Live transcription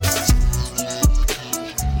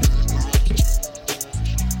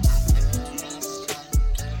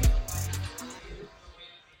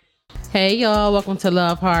Hey y'all, welcome to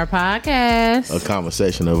Love Hard Podcast. A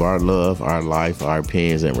conversation of our love, our life, our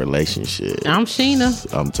opinions, and relationships. I'm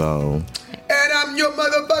Sheena. I'm Tone. And I'm your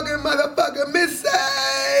motherfucking Missy.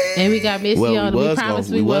 And we got Missy on. We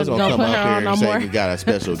promised we wasn't going to put her on no more. We got a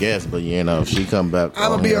special guest, but you know, she come back. I'm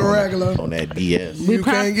going to be a regular. On that BS. You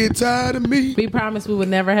can't get tired of me. We promised we would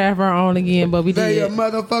never have her on again, but we did. They a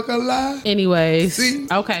motherfucker lie. Anyways. See?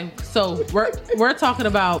 Okay, so we're talking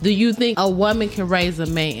about, do you think a woman can raise a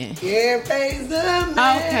man? Yeah, raise a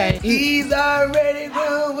man. Okay. He's already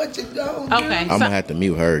done what you gonna do. Okay. I'm going to have to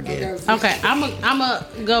mute her again. Okay, I'm gonna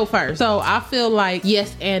go first. So I feel like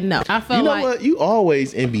yes and no. I feel You know like what? You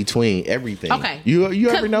always in between everything. Okay. You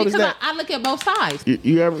ever notice that? I look at both sides.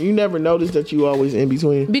 You never noticed that you always in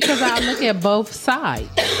between? Because I look at both sides.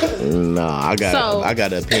 Nah, I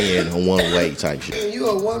got an opinion on one way type shit. You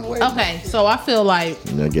a one way. Okay, so I feel like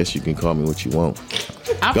I guess you can call me what you want.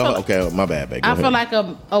 Okay, my bad, babe. I feel like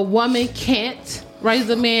a woman can't raise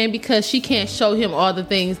a man because she can't show him all the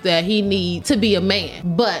things that he needs to be a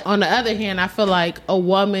man. But on the other hand, I feel like a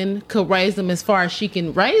woman could raise him as far as she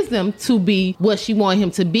can raise him to be what she wants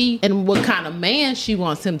him to be and what kind of man she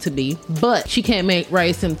wants him to be. But she can't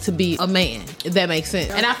raise him to be a man, if that makes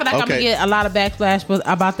sense. And I feel like I'm going to get a lot of backlash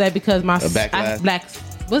about that because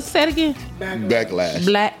What's that again? Backlash.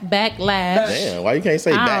 Backlash. Damn, why you can't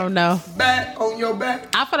say back? I don't know. Back on your back.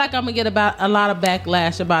 I feel like I'm gonna get a lot of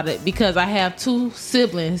backlash about it because I have two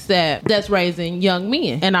siblings that's raising young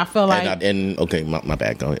men, and I feel like my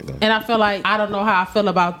bad. Go ahead. And I feel like I don't know how I feel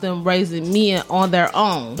about them raising men on their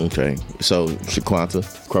own. Okay, so Shaquanta,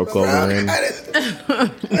 Croco,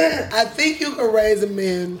 I think you can raise a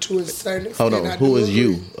man to a certain extent. Hold on, who is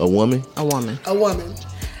you? A woman? A woman. A woman.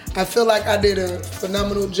 I feel like I did a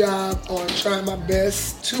phenomenal job on trying my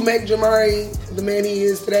best to make Jamari the man he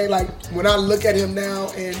is today. Like, when I look at him now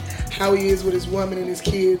and how he is with his woman and his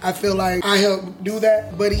kids, I feel like I helped do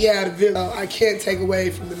that. But he had a village. I can't take away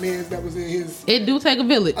from the man that was in his... It do take a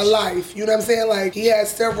village. A life. You know what I'm saying? Like, he had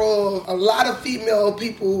a lot of female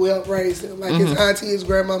people who helped raise him. Like, his auntie, his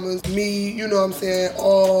grandmamas, me, you know what I'm saying?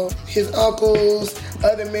 All his uncles,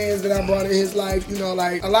 other men that I brought in his life, you know,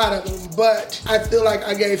 like, a lot of them. But I feel like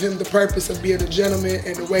I gave him the purpose of being a gentleman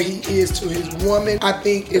and the way he is to his woman. I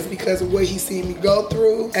think it's because of what he seen me go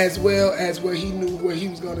through as well as what he knew what he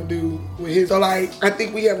was going to do with his. So, like, I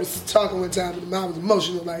think we was talking one time and I was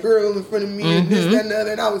emotional, like, girl in front of me and this, that, and the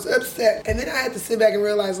other, and I was upset. And then I had to sit back and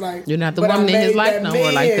realize, like, you're not the woman in his life no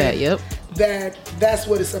more like that. Yep. That's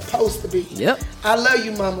what it's supposed to be. Yep. I love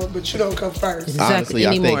you, mama, but you don't come first. Exactly. Honestly,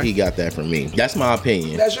 I think he got that from me. That's my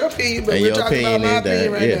opinion. That's your opinion, but we're talking about my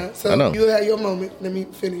opinion right now. So you have your moment. Let me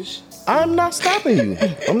finish. I'm not stopping you.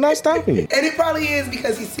 I'm not stopping you. And it probably is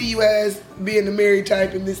because he see you as being the married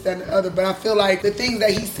type and this, that, and the other. But I feel like the things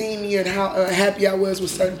that he seen me and how happy I was with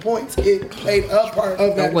certain points, it played a part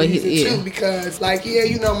of that reason too. Because, like, yeah,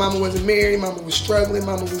 you know, mama wasn't married, mama was struggling,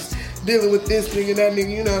 mama was dealing with this nigga, that nigga,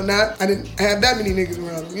 you know, I didn't have that many niggas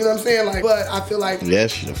around him. You know what I'm saying? Like, but I feel like...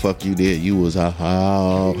 Yes, the fuck you did. You was here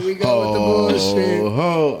we go with the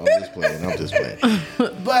bullshit. I'm just playing.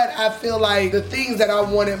 But I feel like the things that I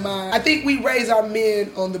wanted I think we raise our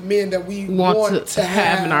men on the men that we want to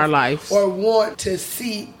have in our life. Or want to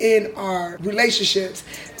see in our relationships.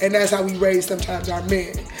 And that's how we raise sometimes our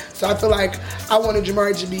men. So I feel like I wanted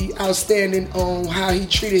Jamari to be outstanding on how he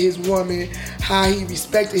treated his woman, how he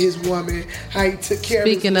respected his woman, how he took care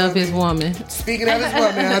of his woman. Speaking of his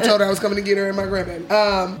woman, I told her I was coming to get her and my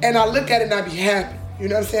grandbaby. And I look at it and I be happy. You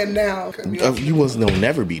know what I'm saying? Now. You wasn't gonna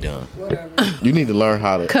never be done. Whatever. You need to learn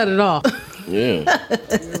how to... cut it off. Yeah.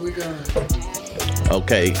 Here we go.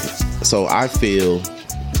 Okay, so I feel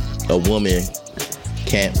a woman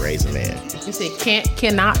can't raise a man. You said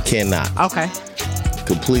cannot? Cannot. Okay.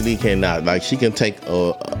 Completely cannot. Like, she can take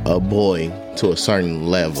a boy to a certain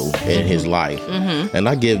level in his life. Mm-hmm. And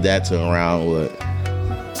I give that to around, what?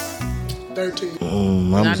 13.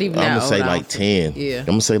 I'm gonna say like 10. Yeah. I'm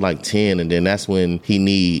gonna say like 10, and then that's when he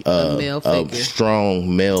need a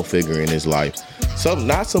strong male figure in his life. So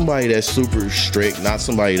not somebody that's super strict, not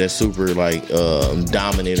somebody that's super like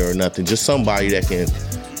dominant or nothing. Just somebody that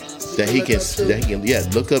he can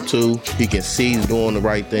look up to. He can see he's doing the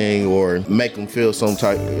right thing, or make him feel some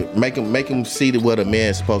type, make him see what a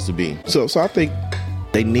man's supposed to be. So I think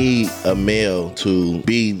they need a male to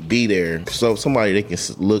be there. So somebody they can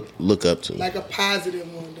look up to, like a positive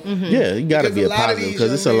one. Mm-hmm. Yeah, you got to be a positive,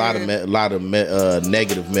 because it's a lot of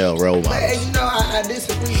negative male role models. And you know, I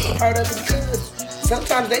disagree with part of it, because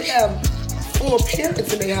sometimes they have full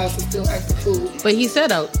parents in their house and still act a fool. But he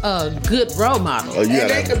said a good role model. And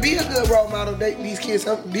they could be a good role model. These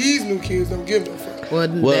new kids don't give no fuck.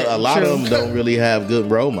 Well, a lot of them don't really have good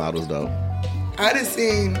role models, though. I ain't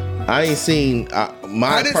seen I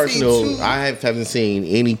haven't seen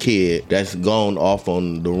any kid that's gone off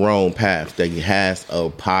on the wrong path that has a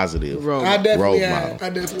positive role model. I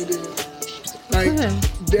definitely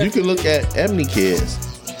did. You can look at Ebony kids.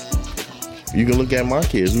 You can look at my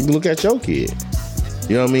kids. You can look at your kid.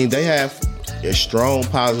 You know what I mean? They have a strong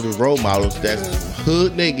positive role models that's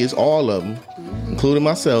hood niggas, all of them. Including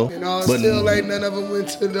myself, but still, like none of them went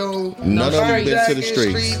to those. None of them been to the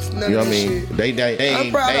streets. You know what I mean? They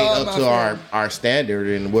ain't up to our standard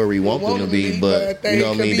and where we want them to be. But you know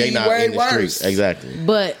what I mean? They not in the streets. Exactly.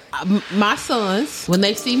 But my sons, when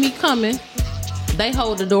they see me coming, they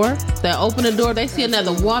hold the door. They open the door. They see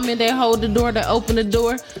another woman. They hold the door. They open the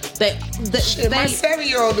door. My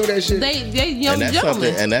 7-year-old do that shit. They young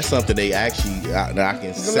gentlemen. And that's something they actually I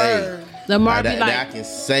can say. That I can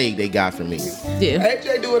say they got from me. Yeah.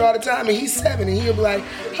 AJ do it all the time, and he's 7, and he'll be like,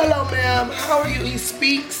 "Hello, ma'am. How are you?" He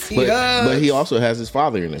speaks. But he also has his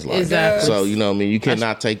father in his life. Exactly. So you know what I mean. You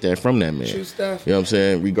cannot take that from that man. True stuff. You know what I'm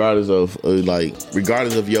saying? Regardless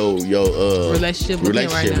of your relationship with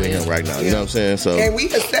him right now. You know what I'm saying? So and we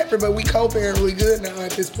are separate, but we co-parent really good now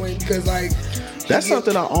at this point because that's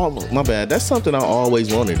something That's something I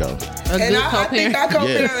always wanted though. I think I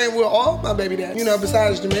co-parent with all my baby daddies. You know,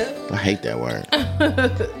 besides Jamel. I hate that word.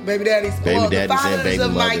 Baby daddies. And baby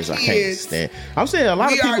mothers. I can't stand. I'm saying a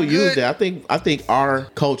lot of people use that. I think our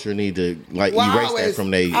culture need to erase that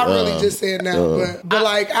from their. I really just said now, but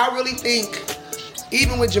I really think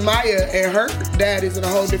even with Jemiah and her dad is in a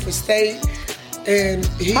whole different state, and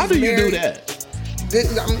he's how do you married, do that?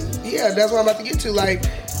 That's what I'm about to get to.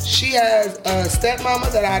 She has a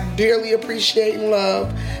stepmama that I dearly appreciate and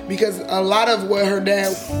love because a lot of what her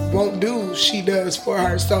dad won't do, she does for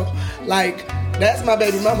her. So, that's my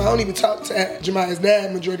baby mama. I don't even talk to Jemiah's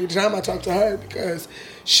dad majority of the time. I talk to her because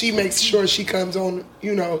she makes sure she comes on,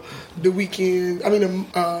 the weekend.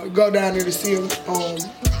 Go down there to see him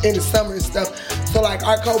in the summer and stuff. So,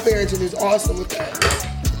 our co-parenting is awesome with that.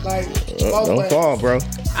 Don't fall, bro.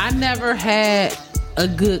 I never had a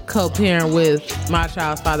good co-parent with my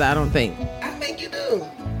child's father. I don't think. I think you do.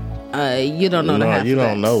 You don't know that. You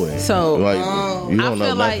don't know it. So you don't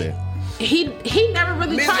know nothing. He never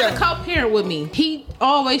really tried to co-parent with me. He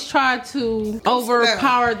always tried to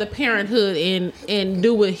overpower the parenthood and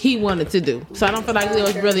do what he wanted to do. So I don't feel like there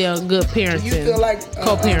was really a good parenting. You feel like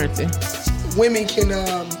co-parenting? Women can.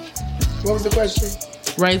 What was the question?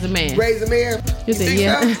 Raise a man. Raise a man. You think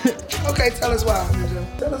yeah? So? Okay, tell us why.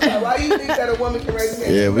 Tell us why. Why do you think that a woman can raise a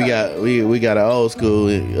man? Yeah, we got an old school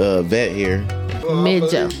vet here.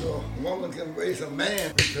 Midjo. A woman can raise a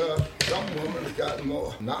man because some women have got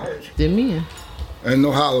more knowledge than men and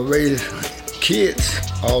know how to raise kids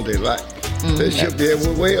all they like. They should be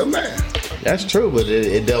able to raise a man. That's true, but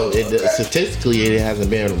it statistically it hasn't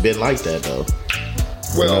been like that though.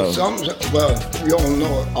 Well, you don't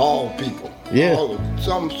know all people. Yeah.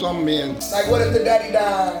 Some men. What if the daddy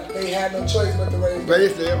died? They had no choice but to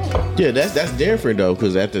raise them. Yeah, that's different though,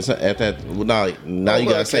 because now you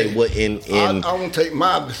gotta say what in. I won't take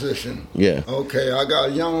my position. Yeah. Okay, I got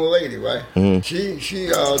a young lady, right? Mm-hmm. She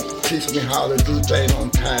teach me how to do things on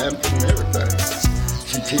time and everything.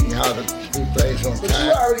 She teach me how to do things on time. But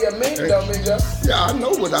you already a man though, Midjo. Yeah, I know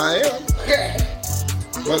what I am. Yeah.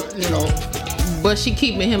 But But she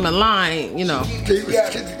keeping him in line,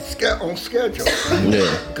 on schedule.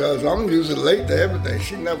 Yeah. Because I'm usually late to everything.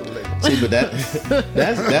 She never late. See, but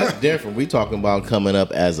that's different. We talking about coming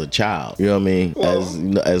up as a child. You know what I mean? Well,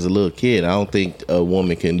 as a little kid, I don't think a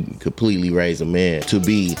woman can completely raise a man to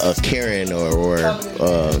be a caring or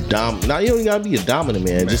Now you don't gotta be a dominant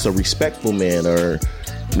man, just a respectful man or.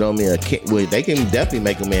 You know what I mean? They can definitely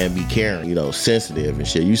make a man be caring, sensitive and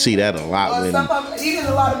shit. You see that a lot. Even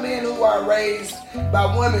a lot of men who are raised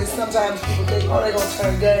by women, sometimes people think, they're going to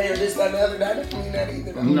turn gay or this, that, and the other. That doesn't mean that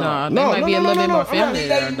either. No, they might be a little bit more feminine.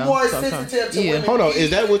 They're more sensitive to women. Hold on.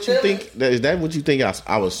 Is that what you think? Is that what you think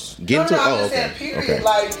I was getting to? I'm just saying, period.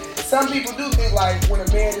 Okay. Some people do think when a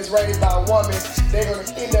man is raised by a woman, they're going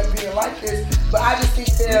to end up being like this. But I just think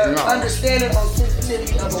their understanding on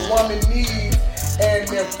sensitivity of a woman's needs and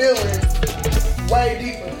their feelings way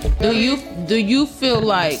deeper. Do you feel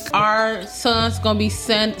like our son's gonna be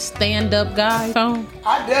stand-up guy?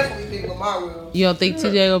 I definitely think Lamar will. You don't think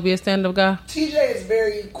TJ will be a stand-up guy? TJ is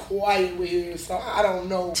very quiet with his, so I don't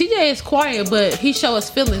know. TJ is quiet, but he shows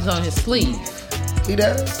his feelings on his sleeve. He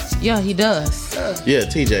does? Yeah, he does. Yeah,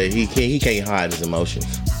 TJ, he can't hide his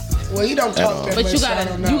emotions. Well, he don't talk that much. But you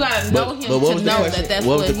gotta know him to know that that's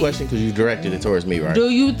what was the question? Because you directed it towards me, right? Do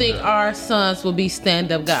you think our sons will be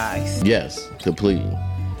stand-up guys? Yes, completely.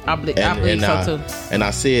 I believe so too. And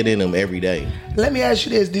I see it in him every day. Let me ask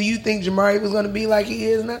you this: do you think Jamari was going to be like he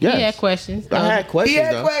is now? Yes. He had questions. I had questions. He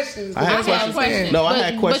had questions. I had questions. No, I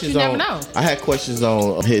had questions but you on. never know. I had questions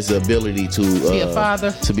on his ability to be a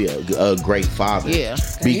father, to be a great father. Yeah,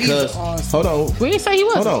 because awesome. hold on, we didn't say he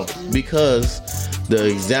wasn't. Hold on, because the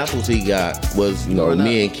examples he got was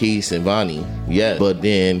me and Keith and Vonnie. Yes, but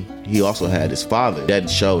then he also had his father that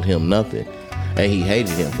showed him nothing, and he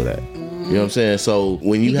hated him for that. You know what I'm saying? So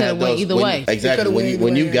when you have those, either way. Exactly.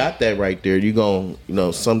 When you got that right there, you gon'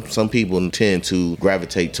 some people tend to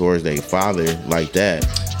gravitate towards their father like that,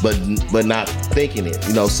 but not thinking it.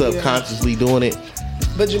 Subconsciously doing it.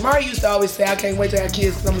 But Jamari used to always say, "I can't wait to have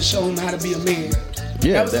kids because I'm gonna show him how to be a man."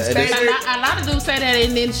 Yeah, that was his favorite. A lot of dudes say that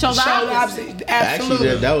and then show the opposite. Absolutely.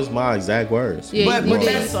 Actually, that was my exact words. Yeah, but you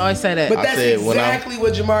always say that. But that's exactly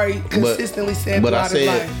what Jamari consistently said throughout his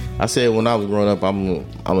life. I said when I was growing up, I'm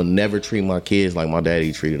gonna never treat my kids like my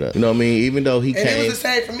daddy treated us. You know what I mean? Even though he came, it was the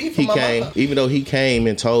same for me. For my mama. Even though he came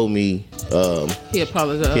and told me, he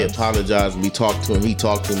apologized. He apologized. We talked to him. He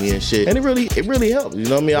talked to me and shit. And it really helped. You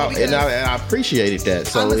know what I mean? I appreciated that.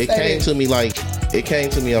 So it came to me like.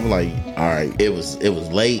 I'm like, all right, it was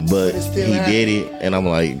late, but he did it, and I'm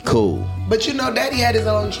like, cool. But Daddy had his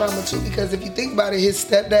own trauma too, because if you think about it, his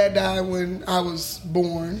stepdad died when I was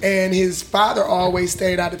born, and his father always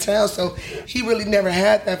stayed out of town, so he really never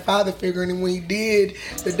had that father figure. And when he did,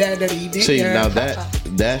 the dad that he did. See, now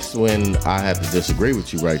that's when I have to disagree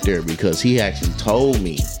with you right there, because he actually told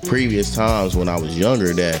me previous times when I was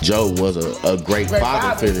younger that Joe was a great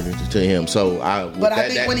father figure to him. So I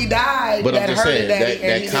think when he died, but that I'm just hurted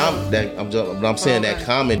saying that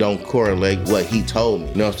comment don't correlate what he told me.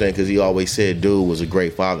 You know what I'm saying? Because he always said dude was a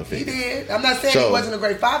great father figure. He did. I'm not saying he wasn't a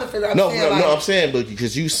great father figure. I'm saying, but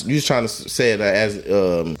because you trying to say that as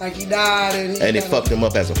like he died and it fucked him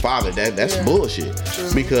up as a father. That's bullshit.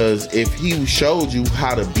 True. Because if he showed you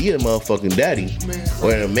how to be a motherfucking daddy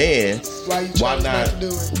or a man,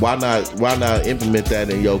 why not implement that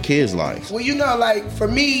in your kid's life? Well, like for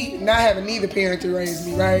me, not having neither parent to raise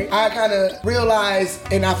me, right? I kind of realize,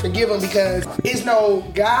 and I forgive them because it's no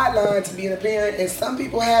guideline to being a parent, and some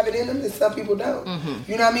people have it in them and some people don't.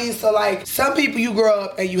 Mm-hmm. You know what I mean? So like some people, you grow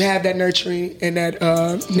up and you have that nurturing and that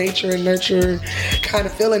nature and nurture kind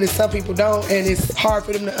of feeling, and some people don't, and it's hard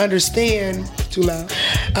for them to understand. Too loud.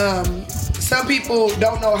 Some people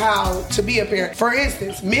don't know how to be a parent. For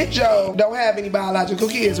instance, me and Joe don't have any biological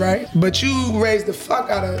kids, right? But you raised the fuck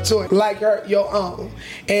out of Toy like your own.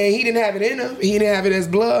 And he didn't have it in him. He didn't have it as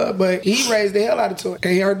blood, but he raised the hell out of Toy.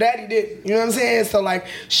 And her daddy didn't. You know what I'm saying? So like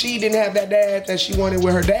she didn't have that dad that she wanted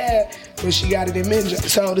with her dad, but she got it in Minjo.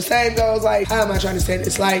 So the same goes like, how am I trying to say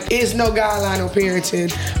this? Like, it's no guideline on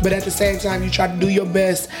parenting, but at the same time, you try to do your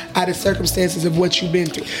best out of circumstances of what you've been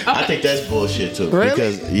through. Okay. I think that's bullshit too. Really?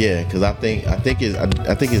 Because I think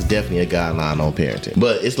it's definitely a guideline on parenting,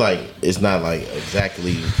 but it's not like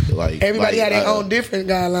exactly like everybody had their own different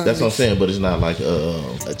guidelines. That's what I'm saying, but it's not like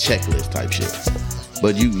a checklist type shit.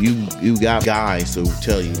 But you got guys who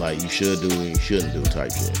tell you like you should do and you shouldn't do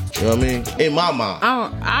type shit. You know what I mean? In my mind,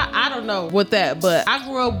 I don't know with that, but I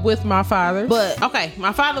grew up with my father. But okay,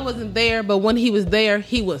 my father wasn't there, but when he was there,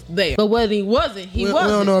 he was there. But when he wasn't, he wasn't. We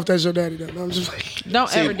don't know if that's your daddy though. No, I'm just like,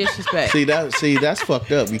 don't ever disrespect. That's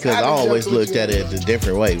fucked up because I always looked at it a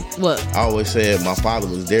different way. What? I always said my father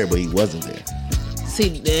was there, but he wasn't there.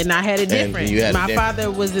 See, and I had it different. My father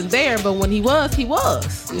wasn't there, but when he was, he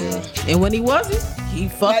was. Yeah. And when he wasn't, he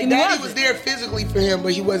fucking like, wasn't. Daddy was there physically for him,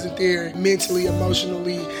 but he wasn't there mentally,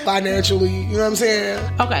 emotionally, financially. You know what I'm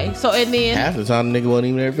saying? Okay, so and then half the time the nigga wasn't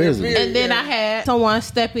even there physically. And then I had someone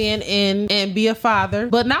step in and be a father,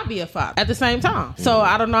 but not be a father at the same time. So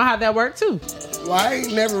I don't know how that worked too. Well, I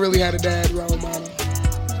ain't never really had a dad role model.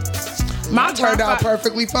 Mine turned out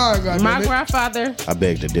perfectly fine. My grandfather. I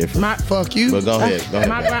beg to differ. Fuck you. But go ahead.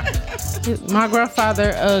 My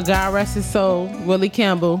grandfather, God rest his soul, Willie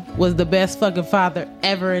Campbell, was the best fucking father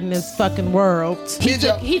ever in this fucking world. He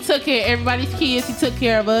took care of everybody's kids. He took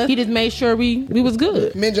care of us. He just made sure we was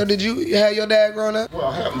good. Minjo, did you have your dad growing up? Well,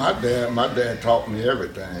 I had my dad. My dad taught me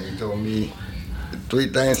everything. He told me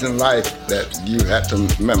 3 things in life that you have to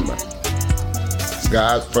remember.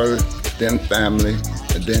 God first, then family,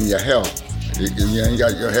 and then your health. You ain't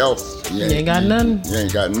got your health. You ain't got nothing. You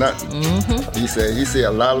ain't got nothing. Mm-hmm. He said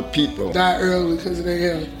a lot of people die early because of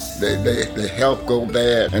their health. Their health go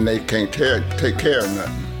bad and they can't take care of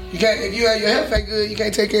nothing. You can't, if your health ain't good, you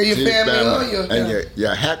can't take care of your family or your health. And you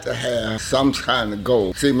have to have some kind of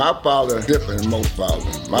goal. See, my father is different than most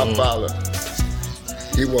fathers. My father,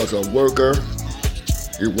 he was a worker.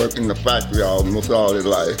 He worked in the factory almost all his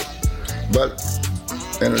life. But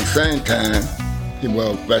at the same time, he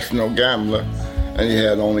was a professional gambler, and he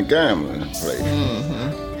had only gambling place.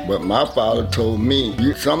 Mm-hmm. But my father told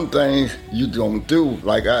me, some things you don't do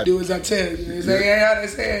like I do. As I tell you. You say, how they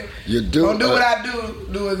say it. You do. Don't do what I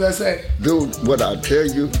do as I say. Do what I tell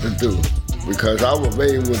you to do. Because I was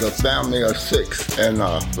raised with a family of 6, and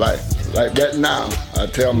like that now, I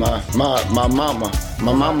tell my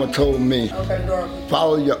mama told me,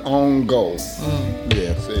 follow your own goals.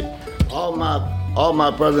 Yeah. See, all my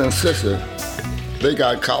brothers and sisters, they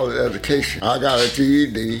got college education. I got a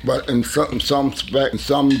GED, but in some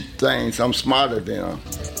things, I'm smarter than them.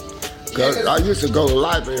 Because I used to go to the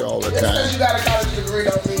library all the time. Because you got a college degree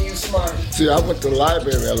don't mean you smart. See, I went to the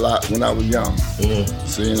library a lot when I was young.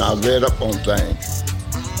 See, and I read up on things.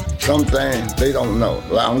 Some things they don't know.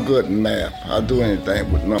 Like, I'm good in math. I'll do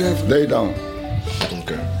anything with numbers. They don't.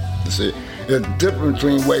 Okay. See, there's a difference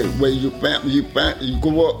between where you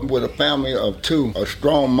grow up with a family of 2, a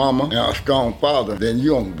strong mama and a strong father, then you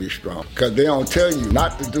don't be strong. Because they don't tell you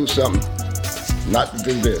not to do something. Not to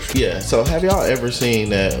do this. Yeah. So have y'all ever seen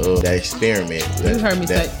that experiment? You heard me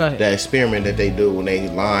say. Go ahead. That experiment that they do when they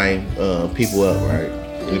line people up, right?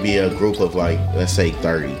 It'd be a group of like, let's say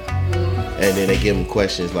 30, and then they give them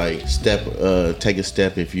questions like take a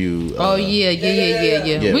step if you. Yeah.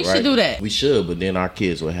 We should do that. We should, but then our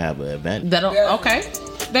kids would have an advantage. Okay.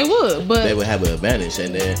 They would, but they would have an advantage,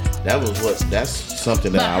 and then that's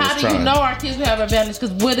something that I was trying. How do you know our kids would have an advantage?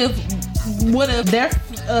 Because what if their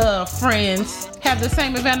friends have the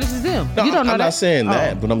same advantage as them? No, you don't know I'm not saying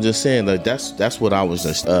that, but I'm just saying that that's what I was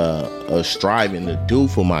striving to do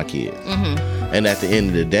for my kids. Mm-hmm. And at the end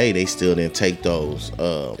of the day, they still didn't take those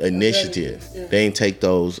initiatives. They didn't take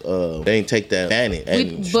those. They didn't take that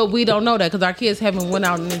advantage. But we don't know that because our kids haven't went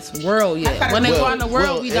out in this world yet. When they go out in the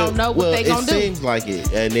world, we don't know what they gonna do. It seems like it.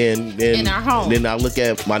 And then in our home. Then I look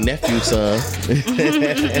at my nephew's son.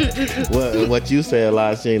 what you said,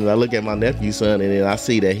 Lasheen. I look at my nephew's son, and then I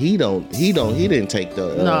see that he didn't take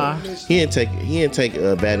the. He didn't take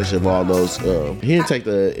advantage of all those. He didn't take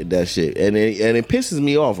that shit, and it pisses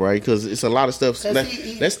me off, right? Because it's a lot of stuff.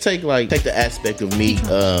 Let's take the aspect of me.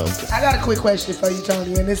 I got a quick question for you,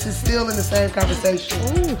 Tony, and this is still in the same conversation.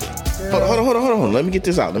 Hold on. Let me get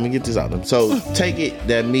this out. So take it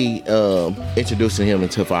that me introducing him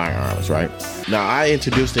into firearms, right? Now I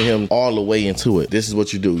introduced him all the way into it. This is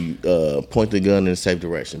what you do. You point the gun in the safe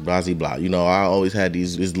direction. Blah, blah, blah. You know, I always had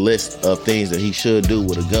this list of things that he should do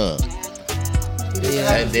with a gun.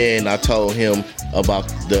 Yeah. And then I told him about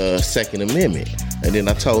the Second Amendment. And then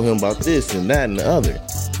I told him about this and that and the other.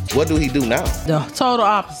 What do he do now? The total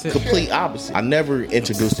opposite. Complete opposite. I never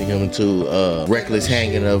introduced him to reckless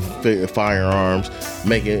handling of firearms,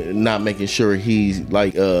 not making sure he's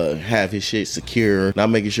have his shit secure, not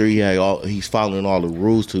making sure he's following all the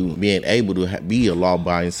rules to being able to be a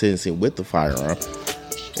law-abiding citizen with the firearm.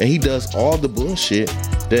 And he does all the bullshit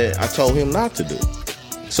that I told him not to do.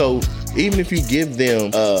 So even if you give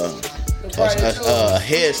them a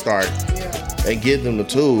head start and give them the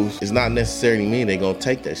tools, it's not necessarily mean they're gonna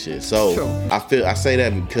take that shit. So sure. I say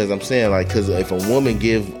that because I'm saying because if a woman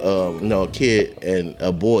give a kid and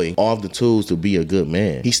a boy all the tools to be a good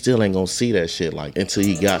man, he still ain't gonna see that shit until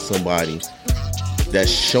he got somebody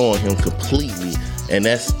that's showing him completely, and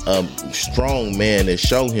that's a strong man that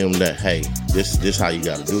show him that hey, this how you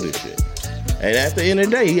gotta do this shit. And at the end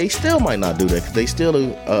of the day, they still might not do that because they still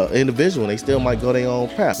an individual and they still might go their own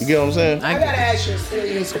path. You get what I'm saying? I gotta ask you a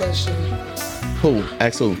serious question. Who?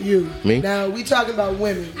 Ask who? You. Me? Now, we talking about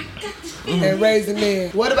women and raising men.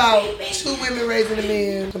 What about 2 women raising a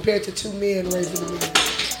man compared to 2 men raising a man?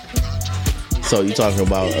 So you talking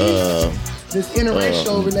about this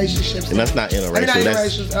interracial relationships? And that's not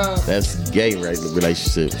interracial. That's gay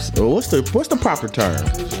relationships. What's the proper term?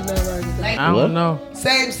 I don't know.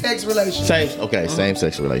 Same-sex relationship.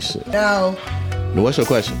 Same-sex relationship. Now, what's your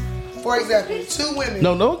question? For example, 2 women.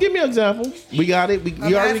 No, don't give me an example. We got it.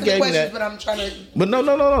 You already gave me that. But I'm trying to. But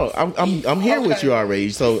no. I'm here with you already.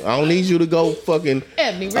 So I don't need you to go fucking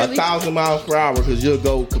 1,000 miles per hour because you'll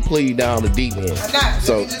go completely down the deep end. I'm not.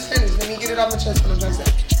 So let me just finish. Let me get it off my chest. What I'm trying to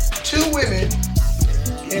say. 2 women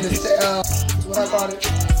in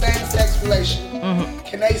same-sex relation. Mm-hmm.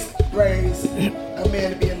 Can they raise a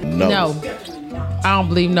man to be a man? No. I don't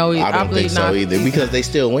believe no either. I don't think so either because they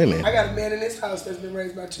still women. I got a man in this house that's been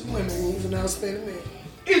raised by 2 women and he's an outstanding man.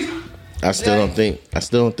 I still don't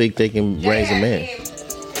think they can raise a man.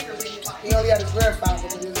 He only had his grandfather,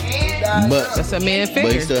 but that's a man figure.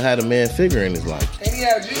 But he still had a man figure in his life. And he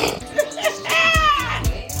had you.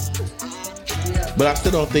 But I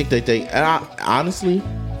still don't think that honestly,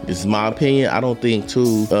 this is my opinion, I don't think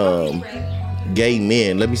 2 gay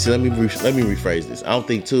men. Let me rephrase this. I don't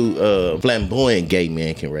think two flamboyant gay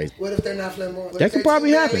men can raise. What if they're not flamboyant? That could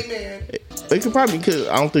probably happen. It could probably, because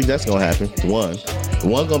I don't think that's gonna happen. One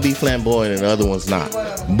gonna be flamboyant and the other one's not.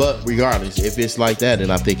 But regardless, if it's like that,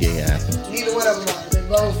 then I think it can happen. Neither one of them are. They're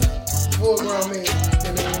both full-grown men.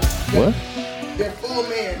 What? They're full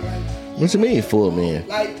men. Like, what you mean, full men?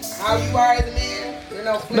 Like how you are as a man.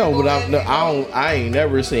 No, but I ain't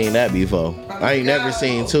never seen that before. I ain't never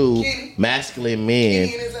seen two masculine men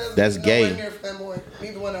that's gay.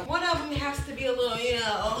 One of them has to be a little,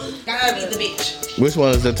 gotta be the bitch. Which one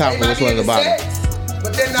is the top and which one is the bottom?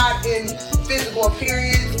 But they're not in physical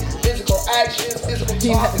appearance, physical actions, physical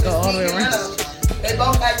talk. They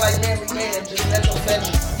both act like manly men, just mental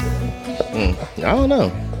settings. I don't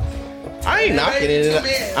know. I ain't knocking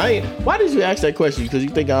it. Why did you ask that question? Because you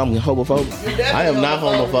think I'm homophobic? I am not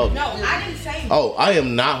homophobic. No, I didn't say that. Oh, I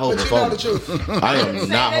am not homophobic. But you know the truth. I am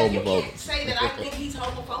not homophobic. You can't say that I think he's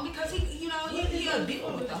homophobic because he'll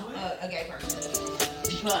deal with a gay person.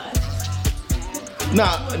 But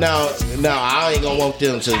now, I ain't gonna want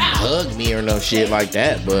them to hug me or no shit like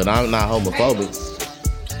that. But I'm not homophobic.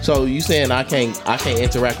 So you saying I can't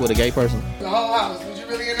interact with a gay person? The whole house.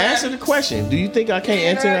 Answer the question. Do you think I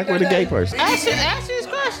can't interact with a gay person? Answer his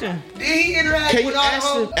question. Did he interact with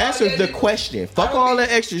all the answer the question. Fuck all that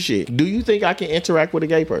extra shit. Do you think I can interact with a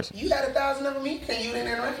gay person? You had 1,000 of them. You didn't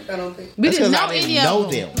interact. I don't think. We didn't know any of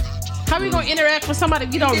them. How we gonna interact with somebody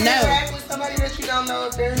we don't know? Interact with somebody that you don't know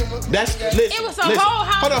if they're human. It was a whole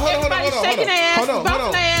house. Everybody shaking their asses,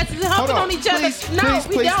 bouncing their asses, humping on each other. No,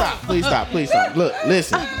 we don't. Please stop. Look,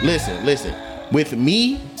 listen. With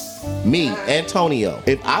me, Antonio,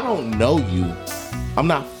 if I don't know you, I'm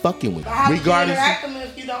not fucking with you. How regardless, you interact with them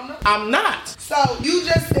if you don't know? I'm not. So you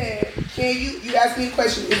just said, can you asked me a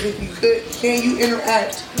question, is if you could, can you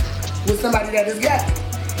interact with somebody that is gay?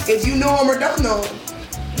 If you know them or don't know them,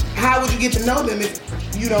 how would you get to know them if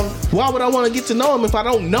you don't? Why would I want to get to know them if I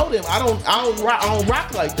don't know them? I don't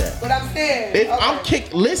rock like that. But I'm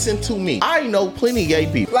saying, listen to me. I know plenty of gay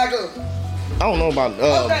people. Like who? I don't know about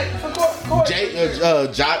what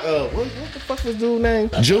the fuck was dude's name?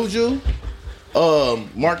 Juju.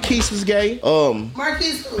 Marquise was gay.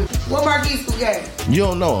 Marquise who? What Marquise was gay? You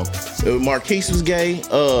don't know him. Marquise was gay.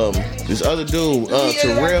 This other dude,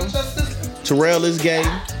 Terrell is gay.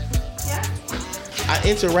 I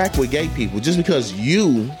interact with gay people. Just because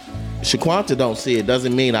you, Shaquanta, don't see it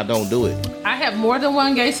doesn't mean I don't do it. I have more than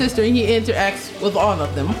one gay sister and he interacts with all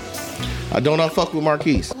of them. I don't fuck with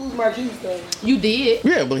Marquise. Who's Marquise though? You did.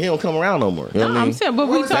 Yeah, but he don't come around no more. You know what I mean? I'm saying, but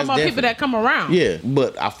we talking about people that come around. Yeah,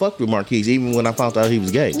 but I fucked with Marquise even when I found out he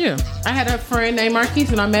was gay. Yeah. I had a friend named Marquise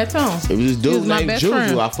when I met Tom. It was this dude named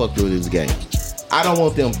Juju I fucked with, he was gay. I don't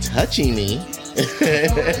want them touching me.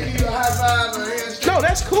 No,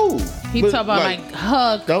 that's cool. He talk about like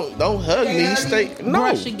hug. Don't hug me. Stay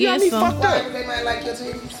brush against them. Fucked up. They might like your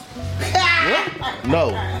titties. What?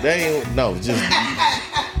 No, they ain't. No,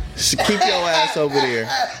 just keep your ass over there.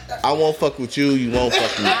 I won't fuck with you. You won't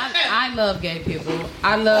fuck with me. I love gay people.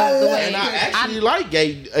 I love the way. And I actually like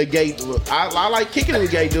gay. I like kicking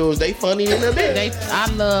with gay dudes. They funny in a bit. I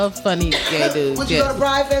love funny gay dudes. Would you go to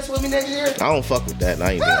Pride Fest with me next year? I don't fuck with that.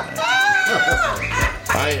 I ain't doing that.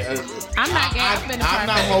 I'm not gay. I'm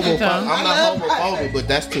not homophobic, but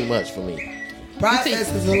that's too much for me. Pride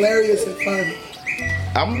Fest is hilarious and fun.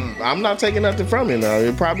 I'm not taking nothing from it though.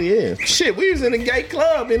 It probably is. Shit, we was in a gay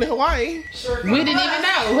club in Hawaii. Sure we didn't even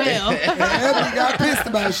know. Well, Anthony got pissed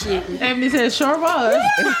about shit. Anthony said, "Sure was."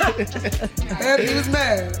 Anthony was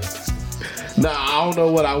mad. Nah, I don't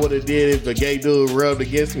know what I would have did if the gay dude rubbed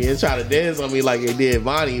against me and tried to dance on me like it did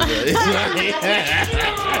Bonnie. But he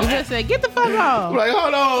just said, "Get the fuck off." I'm like,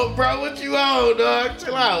 hold on, bro, what you on, dog?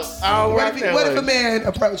 Chill out. I don't rock that way. What if a man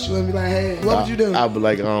approached you and be like, "Hey, what would you do?" I'd be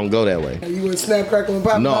like, I don't go that way. You would snap, crackle, and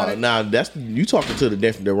pop. No, that's you talking to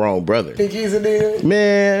the wrong brother. Think he's a nigga?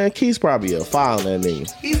 Man, Keith's probably a foul on that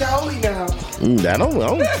nigga. He's holy now. That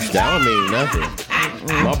don't mean nothing.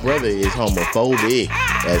 My brother is homophobic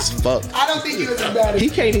as fuck. I don't think he was as bad as he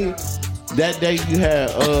can't even. That day you had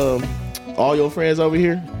all your friends over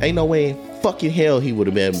here. Ain't no way in fucking hell he would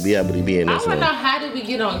have be able to be in this I want to know, how did we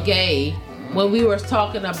get on gay when we were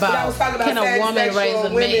talking about can a woman raise a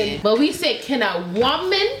man? But we said, can a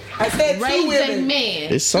woman raise a man?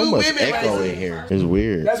 There's so much echo in here. It's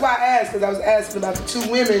weird. That's why I asked, because I was asking about the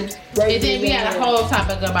two women raising. And then we had a whole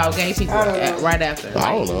topic about gay people right after.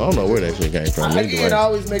 I don't know where that shit came from. It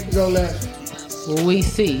always make you go left. We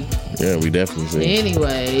see. Yeah, we definitely see.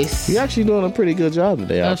 Anyways, you're actually doing a pretty good job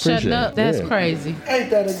today. I appreciate shutting up. It. That's crazy. Ain't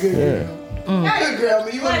that a good girl? Good girl,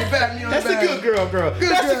 man. You want to pat me on the back. That's a good girl.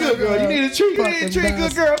 That's a good girl. You need to treat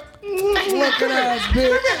good girl. Looking ass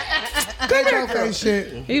bitch. They don't say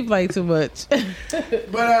shit. He play too much.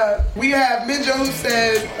 But we have Minjo who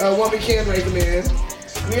says a woman can raise a man.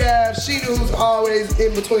 We have Sheena who's always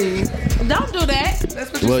in between. Don't do that.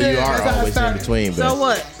 That's what you said. Well, you are That's how it always in started. between, So but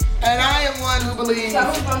what? And I am one who believes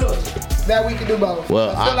that we can do both.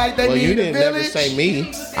 well, I feel like they need you a didn't never village. say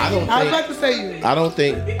me. I was about to say you. I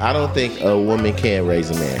don't think a woman can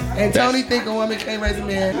raise a man. And That's- Tony think a woman can't raise a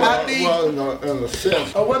man. I think in a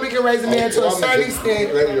sense, a woman can raise a man to a certain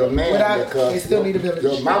extent your man without because they still need a village.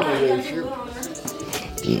 your mama raised you.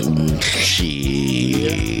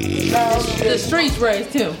 Shit. The streets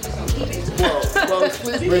raised him. Well,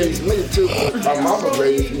 she raised me too. My mama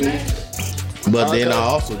raised me. But then I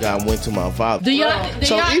also went to my father. Do y'all?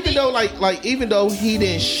 So even think, though like even though he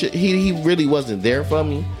didn't he really wasn't there for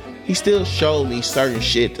me, he still showed me certain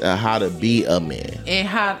shit how to be a man. and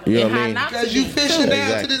how You know and what I how mean? not to Because you be, fishing too. now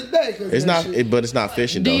Exactly. to this day. 'cause It's that not, shit. but it's not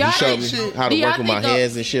fishing Do though. He y'all showed me think- how to do y'all work with my think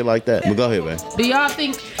hands and shit like that. But go ahead, man. Do y'all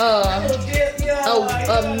think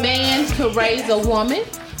a man could raise a woman?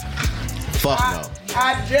 Fuck no.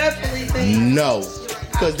 I definitely think No.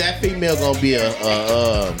 Cause that female gonna be she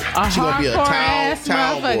gonna be a hardcore town ass boy.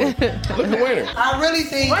 motherfucker. Look at Winter. I really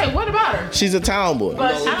think Wait, what about her? She's a town boy.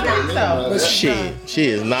 I don't think so. Shit, she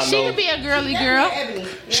is not She no. could be a girly girl.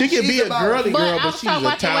 She could be She's a about- girly But girl, I but was she's talking a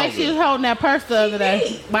about the way town she was girl. holding that purse the other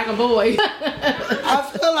day, like a boy. I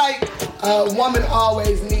feel like a woman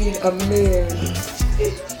always need a man.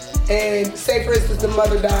 And say for instance the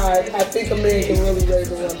mother died, I think a man can really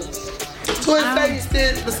raise a woman. To a certain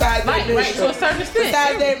extent, besides Right, their right, minstrel. to a certain extent.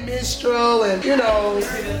 Besides their minstrel and, you know,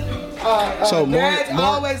 So more- dads more-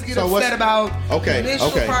 always get so what's- upset about Okay, the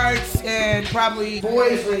minstrel okay. parts and probably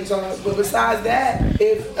boyfriend talks. But besides that,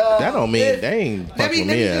 if... That don't mean if- they ain't let fuck me with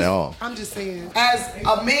me just- at all. I'm just saying, as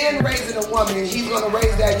a man raising a woman, he's going to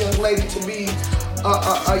raise that young lady to be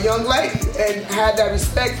a young lady and have that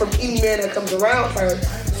respect from any man that comes around her.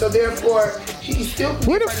 So therefore, he still.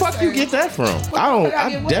 Where the fuck you get that from?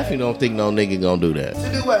 I definitely don't think no nigga gonna do that.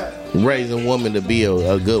 To do what? Raise a woman to be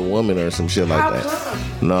a good woman or some shit like How that. come?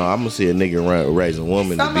 No, I'm gonna see a nigga raise a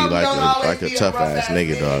woman Some to be of them like don't always a be a tough rough ass ass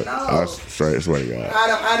nigga, nigga, dog. no. I swear to God.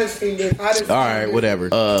 I just seen this. All right, whatever.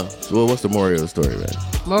 Well, what's the moral of the story, man?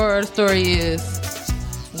 Moral of the story is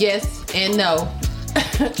yes and no.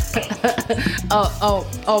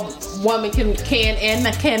 A woman can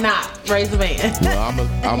and cannot raise a man. Well,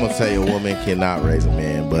 I'm gonna say a woman cannot raise a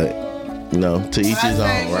man, but you know, to each his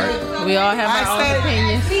own, right? We all have our own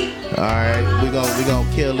opinions. All right, we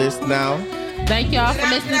gonna kill this now. Thank y'all for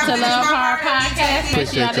listening to Love Hard Podcast. Make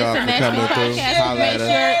sure y'all Appreciate y'all listen for to coming Nasty through. Podcast. Holla Make at us.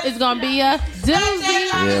 sure it's gonna be a doozy.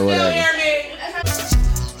 Yeah, whatever.